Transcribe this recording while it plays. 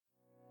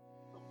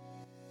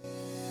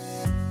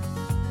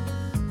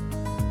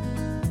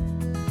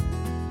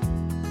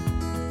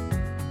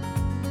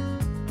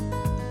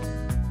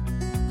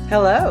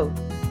Hello,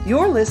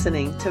 you're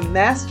listening to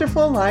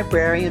Masterful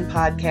Librarian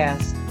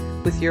Podcast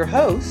with your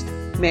host,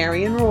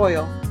 Marian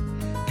Royal,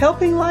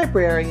 helping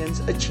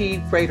librarians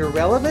achieve greater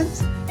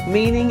relevance,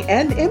 meaning,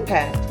 and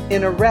impact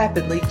in a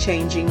rapidly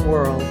changing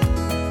world.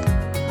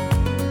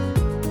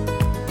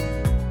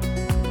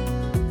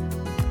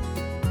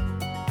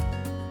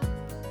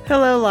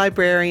 Hello,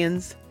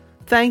 librarians.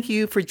 Thank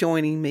you for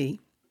joining me.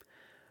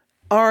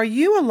 Are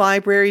you a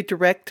library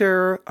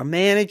director, a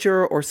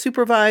manager, or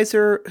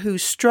supervisor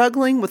who's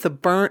struggling with a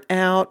burnt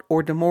out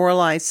or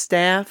demoralized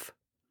staff?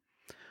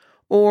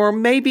 Or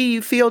maybe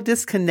you feel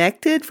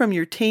disconnected from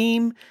your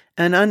team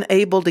and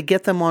unable to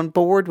get them on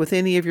board with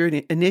any of your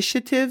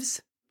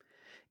initiatives?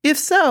 If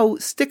so,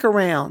 stick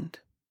around.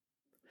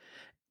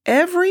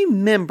 Every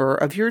member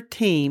of your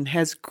team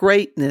has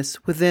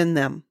greatness within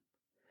them.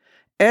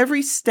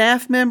 Every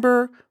staff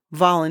member,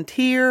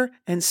 volunteer,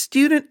 and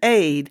student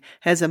aide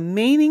has a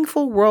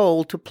meaningful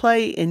role to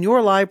play in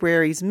your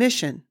library's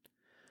mission.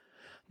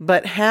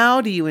 But how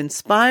do you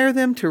inspire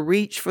them to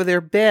reach for their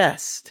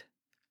best?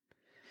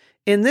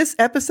 In this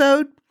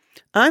episode,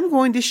 I'm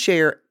going to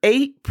share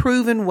 8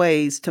 proven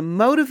ways to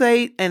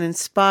motivate and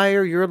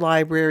inspire your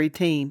library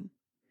team.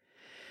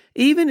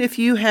 Even if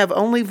you have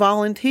only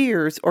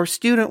volunteers or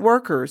student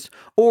workers,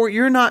 or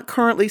you're not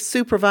currently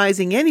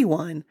supervising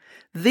anyone,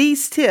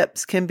 these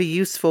tips can be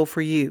useful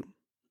for you.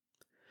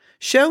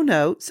 Show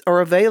notes are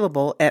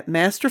available at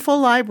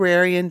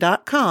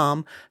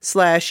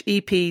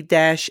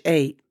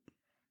masterfullibrarian.com/EP-8.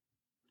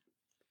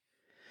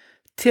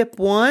 Tip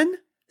 1,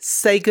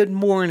 say good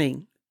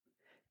morning.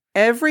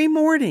 Every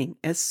morning,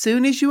 as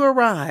soon as you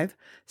arrive,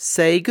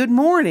 say good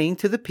morning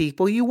to the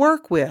people you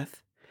work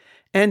with,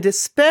 and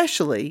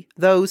especially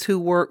those who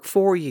work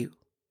for you.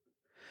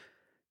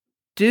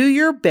 Do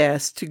your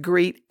best to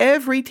greet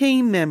every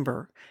team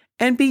member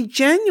and be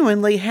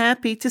genuinely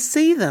happy to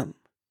see them.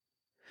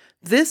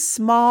 This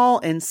small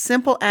and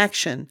simple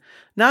action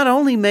not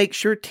only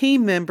makes your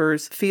team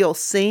members feel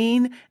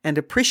seen and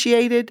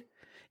appreciated,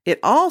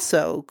 it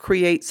also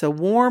creates a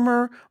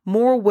warmer,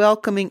 more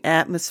welcoming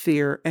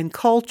atmosphere and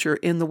culture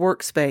in the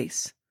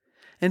workspace.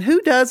 And who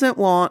doesn't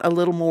want a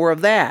little more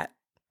of that?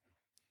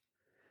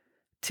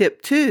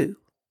 Tip 2,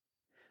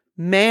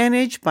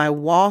 manage by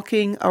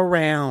walking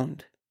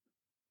around.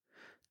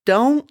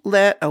 Don't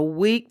let a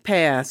week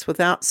pass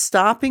without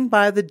stopping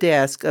by the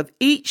desk of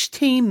each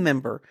team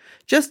member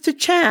just to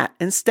chat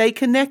and stay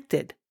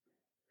connected.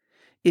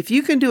 If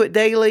you can do it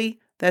daily,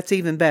 that's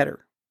even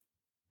better.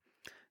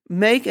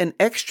 Make an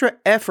extra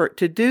effort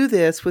to do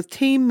this with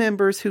team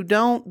members who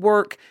don't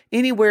work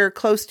anywhere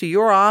close to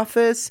your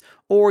office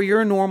or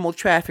your normal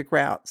traffic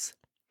routes.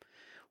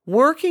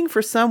 Working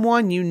for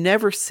someone you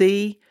never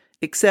see,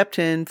 except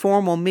in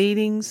formal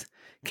meetings,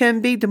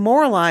 can be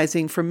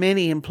demoralizing for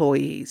many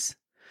employees.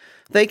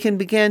 They can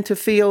begin to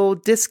feel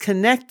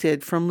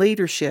disconnected from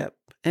leadership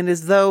and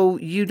as though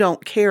you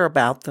don't care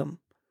about them.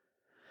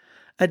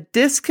 A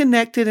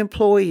disconnected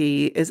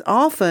employee is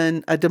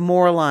often a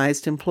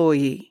demoralized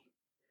employee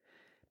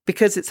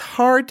because it's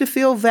hard to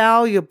feel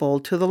valuable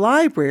to the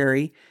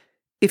library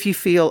if you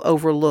feel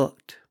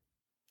overlooked.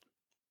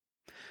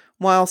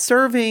 While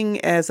serving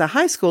as a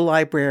high school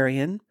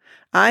librarian,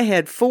 I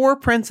had 4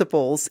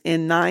 principals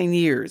in 9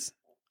 years.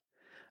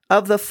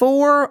 Of the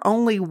 4,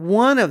 only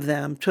one of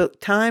them took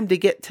time to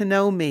get to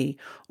know me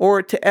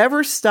or to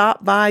ever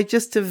stop by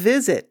just to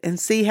visit and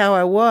see how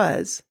I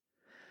was.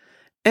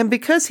 And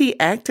because he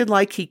acted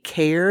like he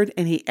cared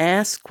and he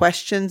asked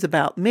questions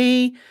about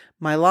me,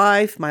 my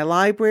life, my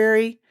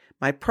library,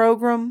 my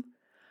program,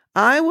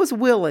 I was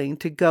willing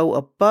to go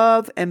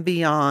above and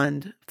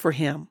beyond for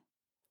him.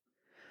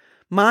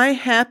 My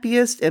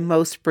happiest and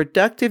most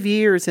productive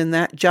years in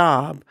that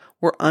job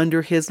were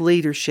under his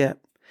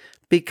leadership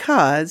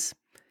because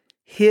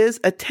his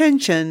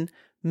attention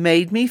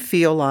made me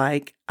feel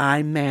like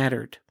I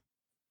mattered.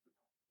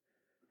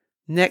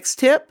 Next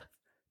tip,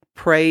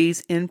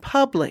 praise in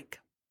public.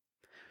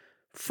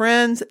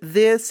 Friends,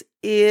 this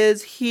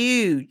is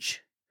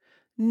huge.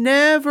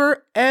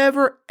 Never,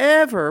 ever,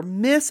 ever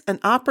miss an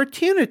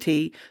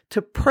opportunity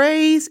to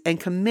praise and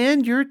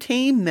commend your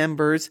team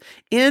members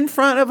in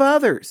front of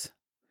others.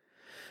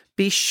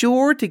 Be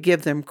sure to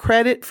give them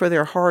credit for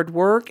their hard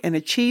work and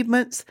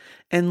achievements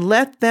and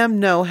let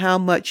them know how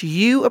much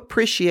you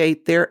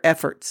appreciate their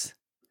efforts.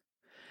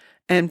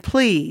 And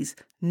please,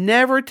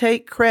 never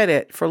take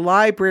credit for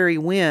library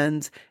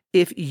wins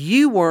if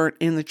you weren't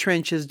in the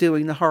trenches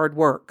doing the hard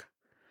work.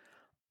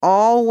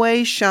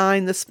 Always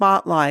shine the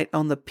spotlight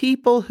on the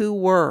people who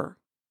were.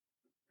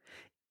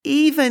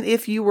 Even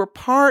if you were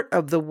part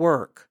of the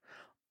work,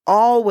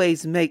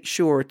 always make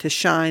sure to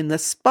shine the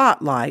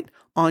spotlight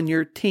on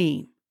your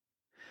team.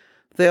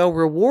 They'll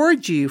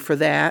reward you for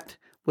that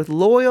with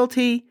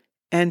loyalty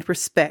and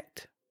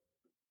respect.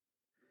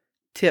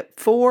 Tip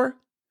 4,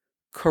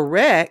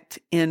 correct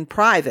in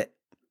private.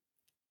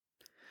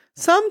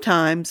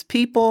 Sometimes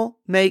people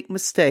make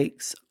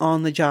mistakes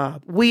on the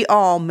job. We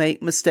all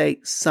make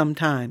mistakes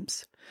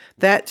sometimes.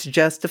 That's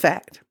just a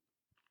fact.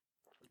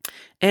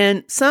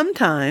 And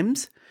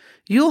sometimes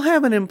you'll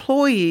have an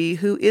employee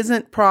who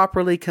isn't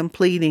properly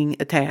completing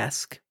a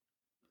task.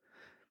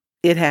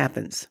 It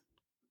happens.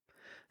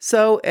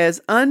 So,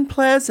 as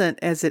unpleasant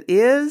as it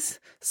is,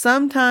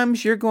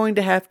 sometimes you're going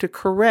to have to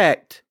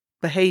correct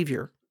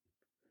behavior.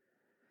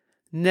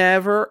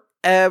 Never,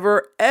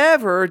 ever,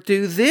 ever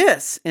do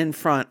this in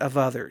front of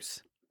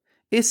others,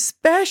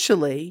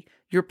 especially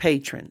your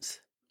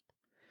patrons.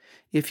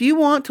 If you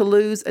want to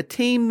lose a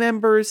team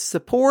member's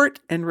support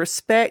and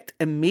respect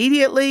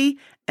immediately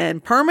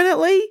and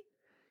permanently,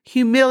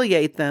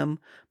 humiliate them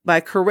by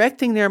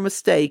correcting their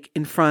mistake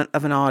in front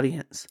of an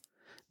audience.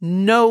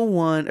 No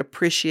one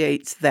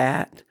appreciates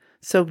that,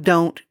 so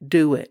don't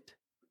do it.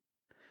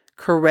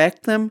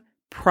 Correct them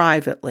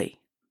privately.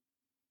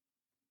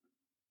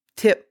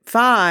 Tip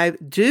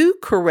 5, do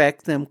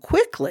correct them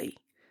quickly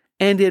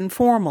and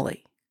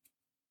informally.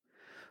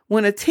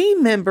 When a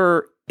team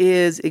member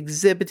is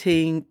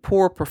exhibiting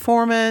poor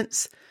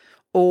performance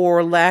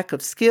or lack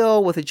of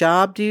skill with a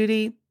job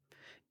duty,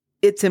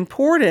 it's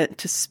important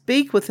to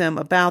speak with them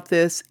about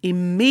this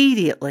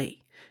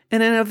immediately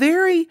and in a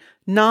very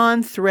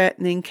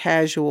non-threatening,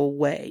 casual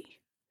way.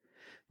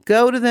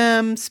 Go to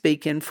them,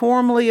 speak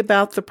informally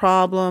about the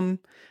problem,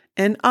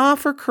 and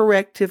offer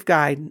corrective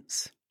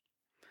guidance.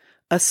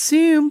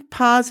 Assume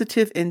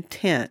positive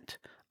intent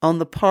on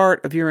the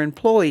part of your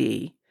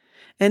employee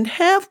and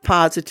have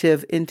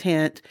positive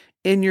intent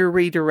in your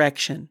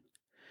redirection.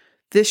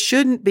 This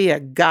shouldn't be a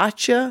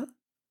gotcha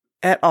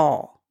at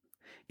all.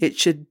 It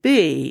should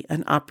be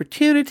an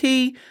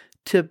opportunity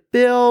to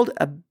build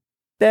a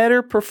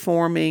better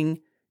performing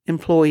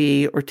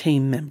employee or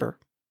team member.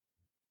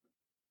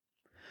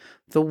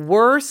 The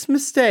worst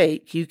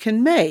mistake you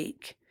can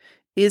make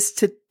is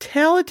to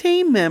tell a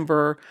team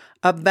member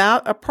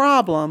about a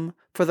problem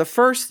for the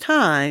first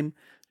time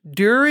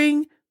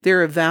during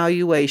their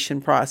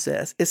evaluation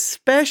process,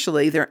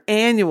 especially their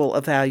annual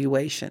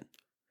evaluation.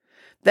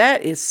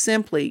 That is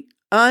simply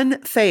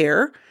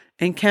unfair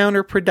and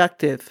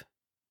counterproductive.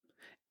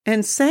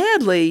 And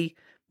sadly,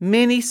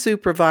 many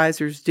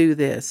supervisors do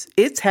this.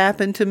 It's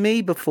happened to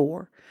me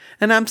before.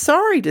 And I'm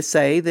sorry to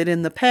say that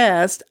in the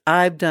past,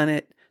 I've done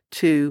it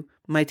to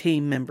my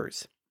team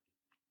members.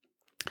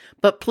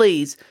 But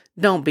please,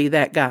 don't be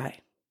that guy.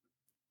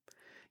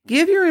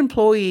 Give your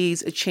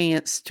employees a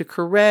chance to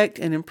correct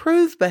and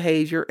improve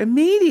behavior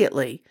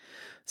immediately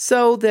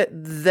so that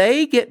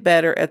they get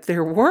better at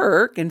their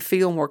work and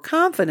feel more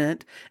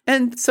confident,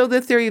 and so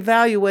that their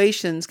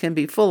evaluations can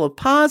be full of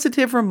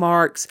positive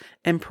remarks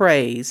and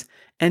praise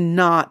and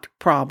not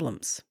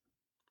problems.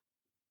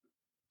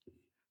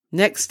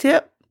 Next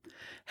tip,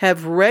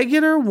 have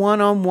regular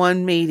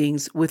one-on-one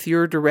meetings with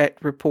your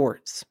direct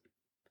reports.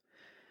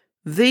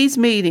 These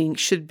meetings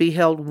should be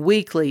held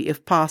weekly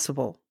if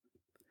possible.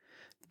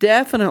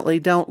 Definitely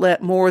don't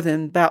let more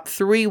than about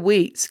 3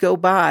 weeks go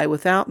by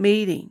without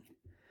meeting.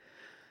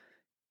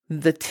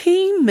 The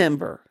team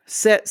member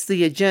sets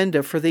the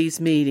agenda for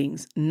these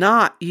meetings,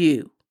 not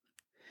you.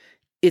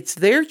 It's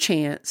their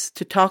chance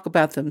to talk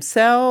about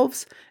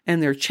themselves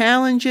and their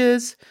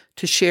challenges,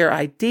 to share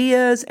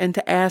ideas, and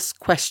to ask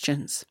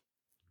questions.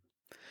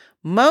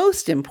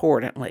 Most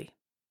importantly,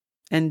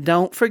 and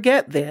don't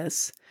forget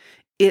this,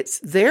 it's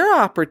their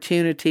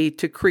opportunity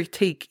to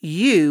critique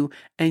you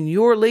and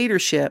your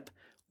leadership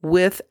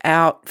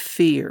without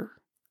fear.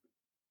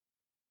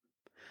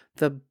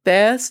 The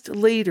best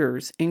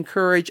leaders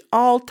encourage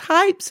all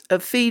types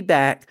of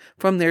feedback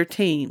from their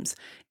teams,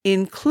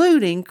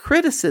 including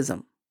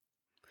criticism.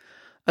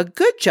 A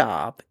good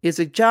job is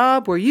a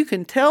job where you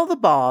can tell the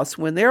boss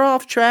when they're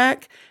off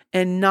track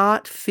and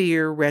not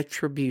fear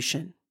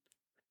retribution.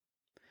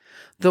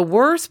 The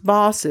worst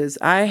bosses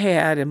I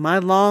had in my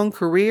long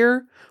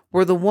career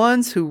were the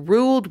ones who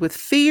ruled with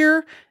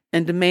fear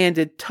and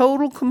demanded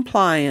total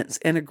compliance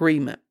and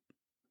agreement.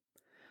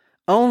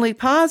 Only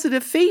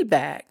positive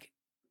feedback,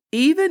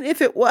 even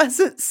if it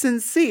wasn't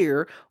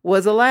sincere,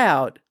 was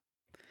allowed.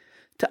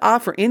 To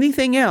offer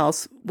anything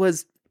else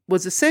was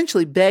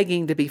essentially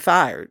begging to be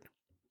fired.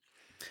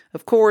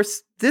 Of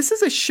course, this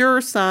is a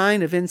sure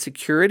sign of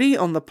insecurity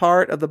on the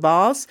part of the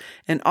boss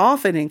and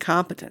often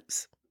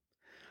incompetence.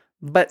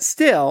 But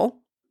still,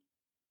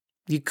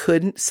 you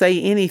couldn't say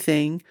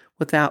anything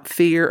without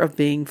fear of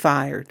being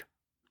fired.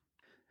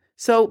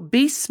 So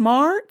be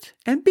smart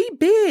and be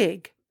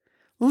big.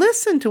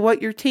 Listen to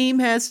what your team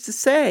has to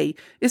say,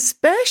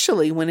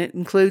 especially when it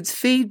includes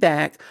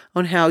feedback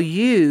on how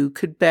you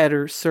could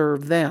better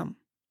serve them.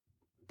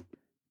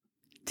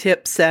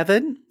 Tip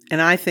 7,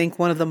 and I think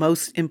one of the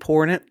most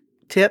important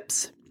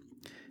tips,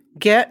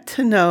 get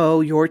to know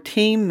your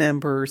team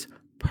members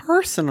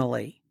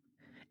personally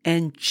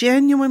and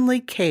genuinely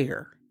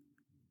care.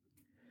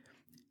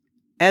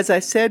 As I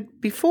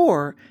said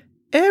before,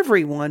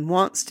 everyone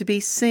wants to be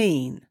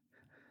seen,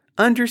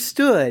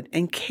 understood,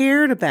 and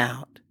cared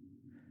about.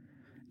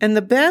 And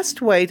the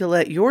best way to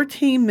let your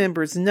team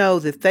members know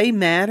that they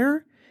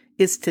matter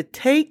is to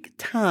take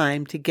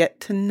time to get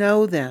to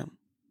know them.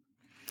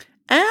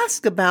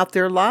 Ask about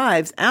their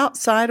lives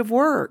outside of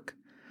work.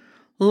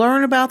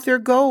 Learn about their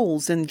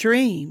goals and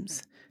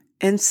dreams,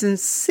 and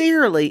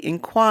sincerely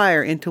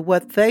inquire into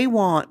what they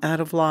want out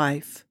of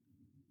life.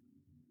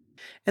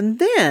 And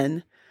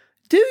then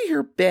do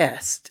your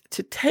best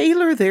to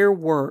tailor their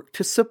work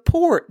to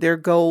support their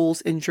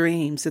goals and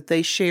dreams that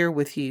they share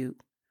with you.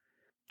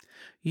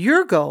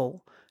 Your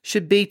goal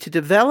should be to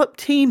develop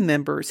team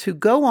members who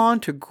go on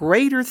to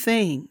greater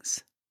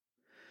things.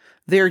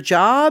 Their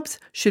jobs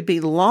should be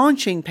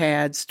launching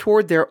pads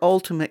toward their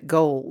ultimate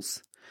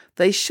goals.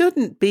 They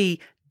shouldn't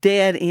be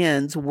dead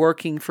ends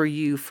working for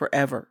you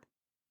forever.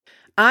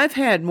 I've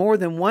had more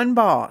than one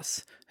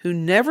boss who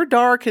never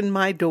darkened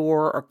my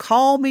door or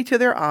called me to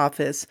their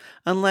office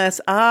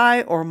unless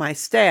I or my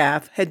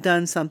staff had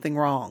done something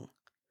wrong.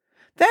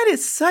 That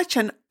is such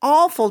an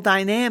awful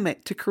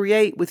dynamic to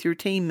create with your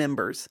team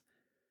members.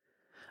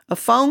 A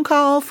phone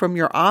call from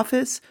your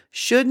office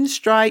shouldn't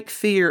strike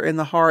fear in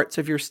the hearts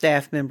of your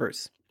staff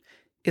members.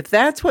 If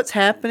that's what's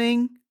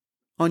happening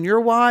on your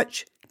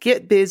watch,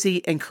 get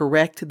busy and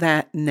correct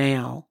that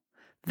now.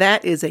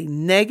 That is a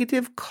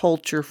negative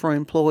culture for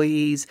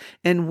employees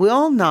and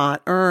will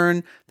not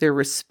earn their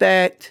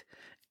respect,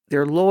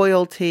 their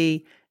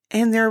loyalty,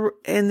 and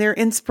their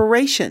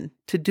inspiration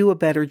to do a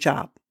better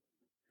job.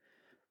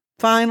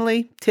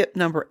 Finally, tip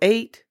number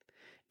 8,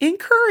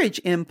 encourage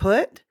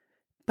input,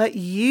 but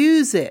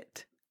use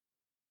it.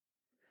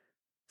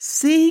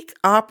 Seek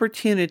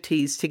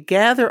opportunities to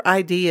gather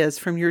ideas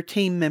from your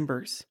team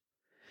members.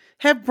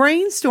 Have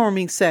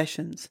brainstorming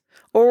sessions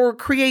or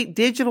create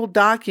digital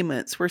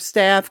documents where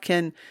staff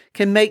can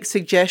make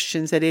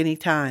suggestions at any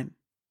time.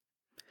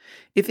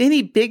 If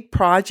any big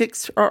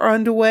projects are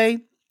underway,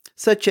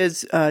 such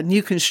as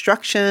new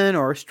construction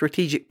or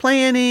strategic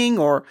planning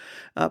or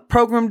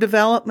program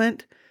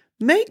development,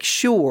 make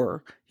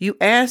sure you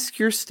ask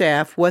your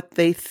staff what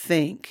they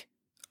think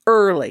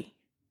early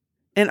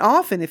and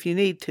often if you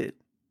need to.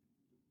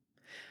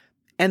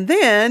 And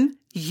then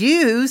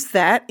use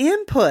that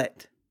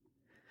input.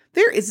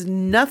 There is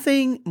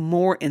nothing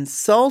more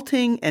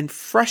insulting and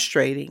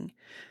frustrating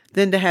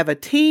than to have a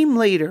team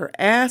leader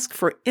ask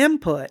for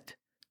input,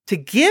 to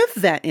give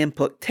that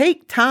input,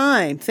 take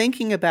time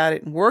thinking about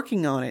it and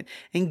working on it,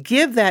 and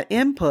give that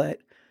input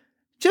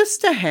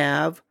just to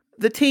have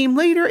the team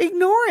leader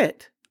ignore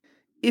it.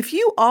 If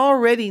you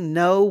already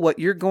know what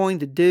you're going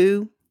to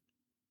do,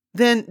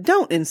 then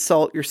don't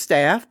insult your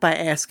staff by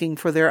asking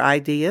for their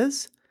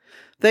ideas.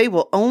 They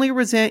will only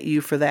resent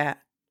you for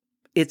that.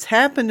 It's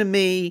happened to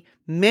me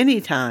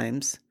many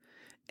times,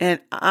 and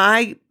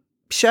I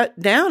shut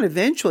down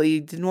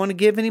eventually. Didn't want to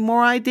give any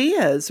more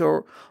ideas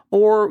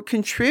or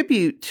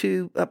contribute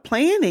to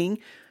planning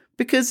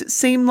because it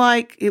seemed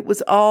like it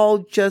was all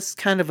just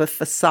kind of a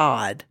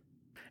facade,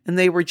 and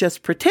they were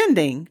just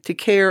pretending to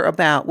care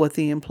about what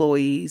the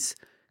employees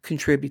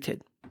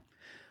contributed.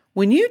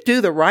 When you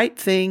do the right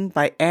thing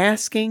by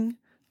asking,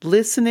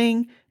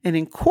 listening, and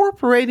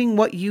incorporating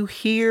what you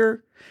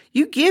hear,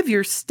 you give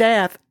your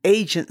staff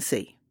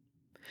agency.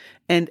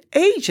 And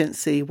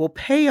agency will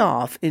pay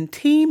off in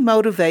team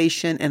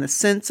motivation and a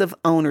sense of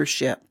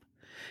ownership.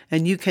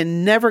 And you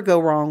can never go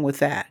wrong with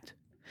that.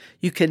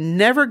 You can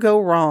never go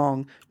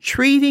wrong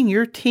treating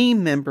your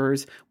team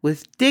members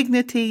with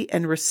dignity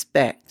and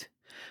respect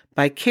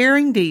by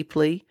caring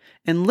deeply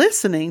and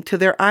listening to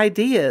their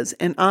ideas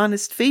and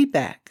honest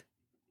feedback.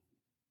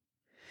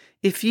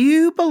 If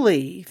you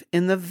believe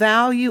in the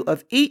value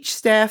of each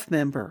staff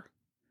member,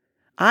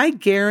 I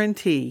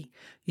guarantee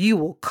you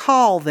will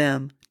call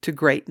them to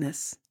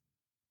greatness.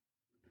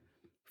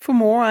 For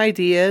more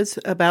ideas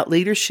about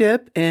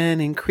leadership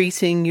and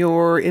increasing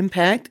your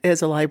impact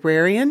as a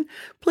librarian,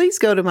 please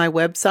go to my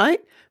website,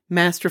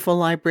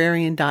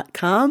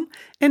 masterfullibrarian.com,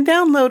 and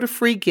download a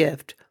free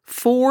gift,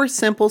 4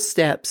 simple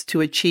steps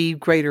to achieve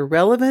greater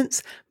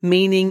relevance,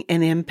 meaning,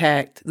 and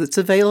impact that's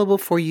available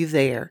for you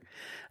there.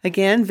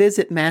 Again,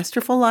 visit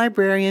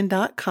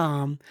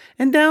masterfullibrarian.com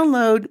and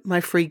download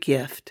my free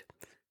gift.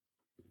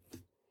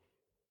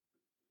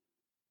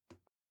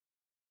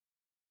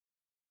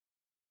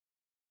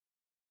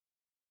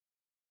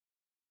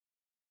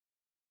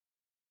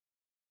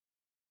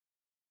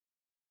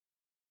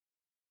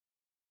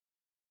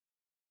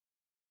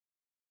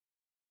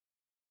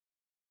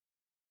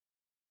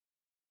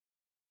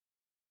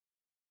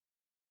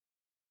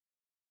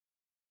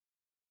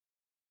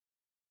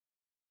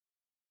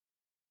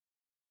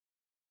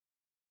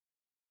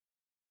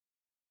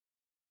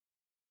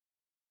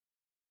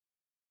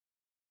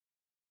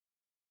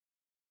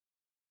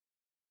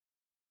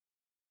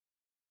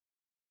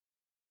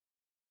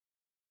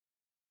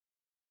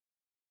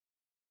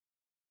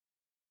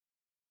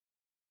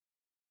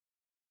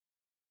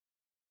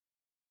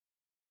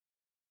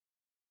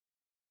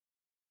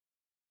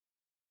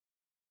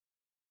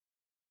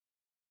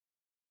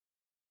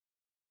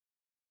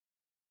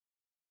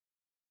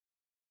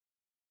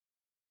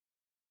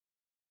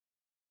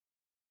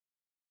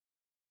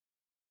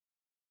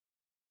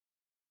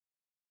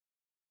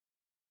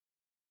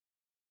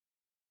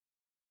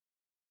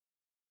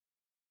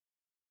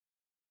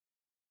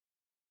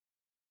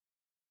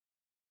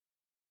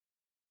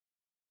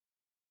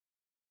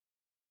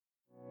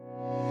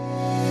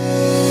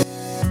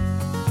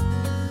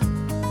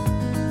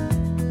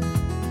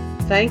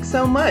 Thanks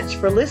so much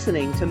for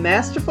listening to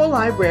Masterful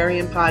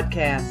Librarian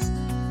Podcast.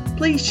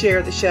 Please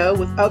share the show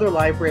with other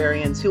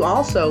librarians who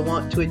also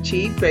want to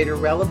achieve greater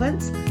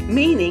relevance,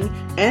 meaning,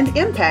 and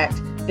impact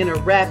in a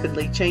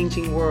rapidly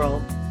changing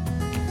world.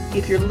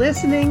 If you're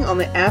listening on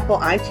the Apple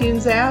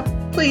iTunes app,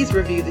 please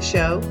review the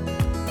show.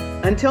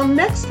 Until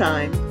next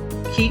time,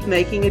 keep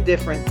making a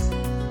difference.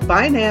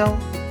 Bye now.